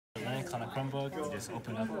Linux on a Chromebook, you just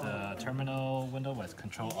open up the terminal window with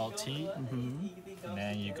Control-Alt-T, and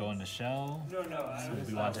then you go in the shell. So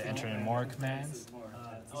we want to enter in more commands.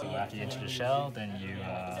 So after you enter the shell, then you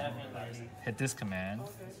hit this command,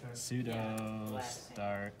 sudo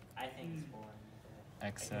start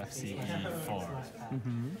xfce4.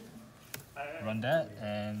 Run that,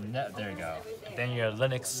 and there you go. Then your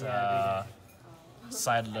Linux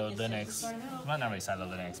sideload Linux, well, not really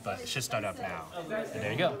sideload Linux, but it should start up now. And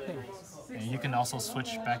there you go. And you can also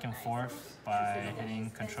switch back and forth by hitting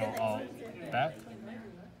Control-Alt back.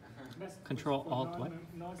 Control-Alt what?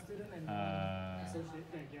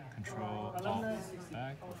 Control-Alt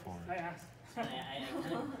back or forward?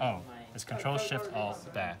 Oh, it's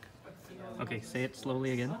Control-Shift-Alt back. Okay, say it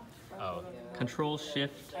slowly again. Oh.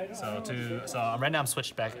 Control-Shift. So right now I'm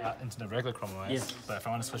switched back into the regular Chrome OS. Yes. But if I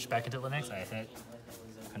want to switch back into Linux, I hit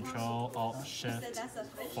Control-Alt-Shift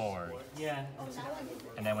forward.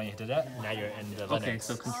 And then when you hit that, now you're in the Linux. Okay,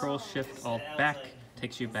 so Control-Shift-Alt back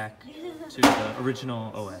takes you back to the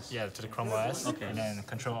original OS. Yeah, to the Chrome OS. Okay. And then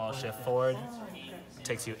Control-Alt-Shift forward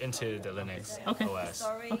takes you into the Linux OS.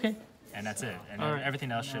 Okay. And that's it. And then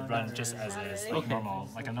everything else should run just as is,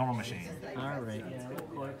 like a normal machine. All right.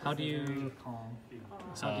 How do you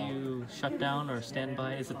shut down or stand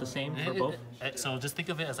by? Is it the same for both? So just think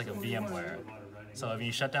of it as like a VMware. So if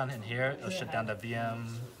you shut down in here, it'll shut down the VM.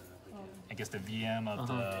 I guess the VM of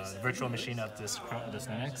the virtual machine of this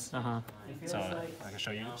Linux. So I can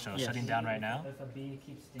show you. So shutting down right now.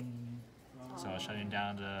 So shutting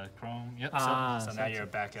down the Chrome. Yep. So now you're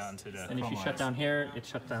back out into the. And Chrome if you OS. shut down here, it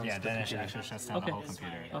shuts down. Yeah, then it actually shuts down the whole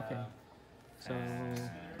computer. Okay. So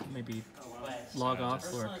maybe log off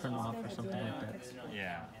or turn off or something like that.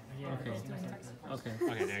 Yeah. Okay. Okay.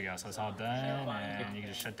 Okay, there you go. So it's all done, and you can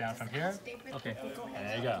just shut down from here. Okay. And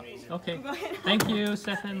there you go. Okay. Thank you,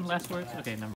 Stefan. Last words. Okay. Number.